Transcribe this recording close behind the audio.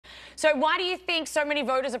So why do you think so many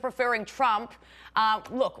voters are preferring Trump?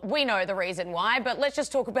 Look, we know the reason why, but let's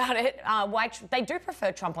just talk about it. Why they do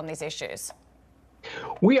prefer Trump on these issues.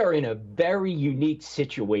 We are in a very unique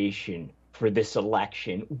situation for this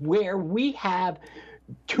election where we have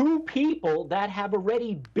two people that have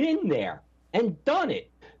already been there and done it.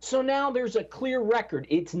 So now there's a clear record.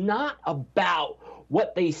 It's not about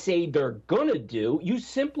what they say they're going to do. You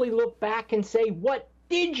simply look back and say, what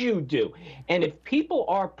did you do? And if people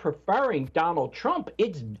are preferring Donald Trump,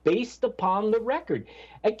 it's based upon the record.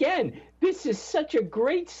 Again, this is such a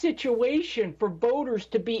great situation for voters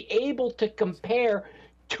to be able to compare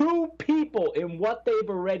two people in what they've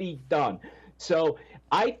already done. So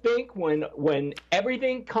I think when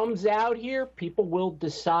everything comes out here, people will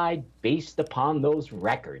decide based upon those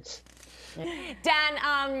records.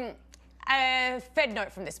 Dan, a Fed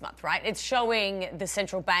note from this month, right? It's showing the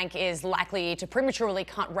central bank is likely to prematurely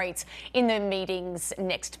cut rates in the meetings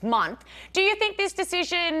next month. Do you think this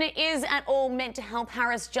decision is at all meant to help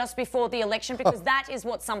Harris just before the election? Because that is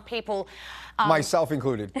what some people... myself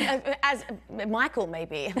included. As Michael,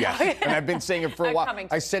 maybe. Yes, and I've been saying it for a while.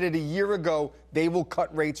 I said it a year ago. They will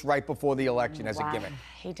cut rates right before the election as a gimmick.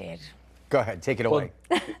 He did. Go ahead, take it away.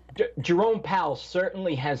 Jerome Powell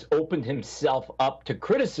certainly has opened himself up to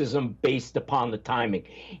criticism based upon the timing.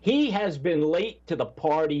 He has been late to the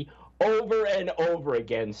party over and over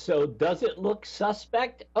again. So does it look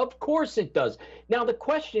suspect? Of course it does. Now, the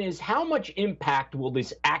question is, how much impact will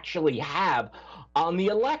this actually have on the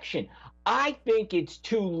election? I think it's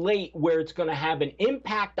too late where it's going to have an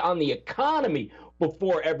impact on the economy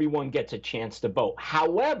before everyone gets a chance to vote.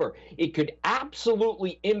 However, it could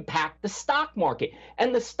absolutely impact the stock market.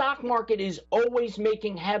 And the stock market is always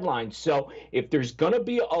making headlines. So if there's going to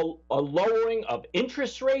be a lowering of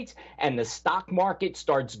interest rates and the stock market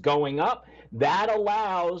starts going up, that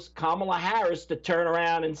allows Kamala Harris to turn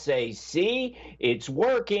around and say, see, it's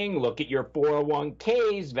working. Look at your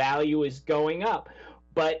 401ks. Value is going up.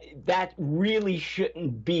 But that really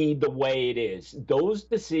shouldn't be the way it is. Those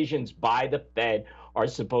decisions by the Fed are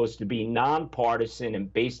supposed to be nonpartisan,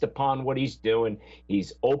 and based upon what he's doing,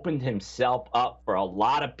 he's opened himself up for a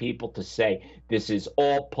lot of people to say this is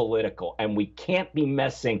all political, and we can't be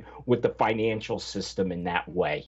messing with the financial system in that way.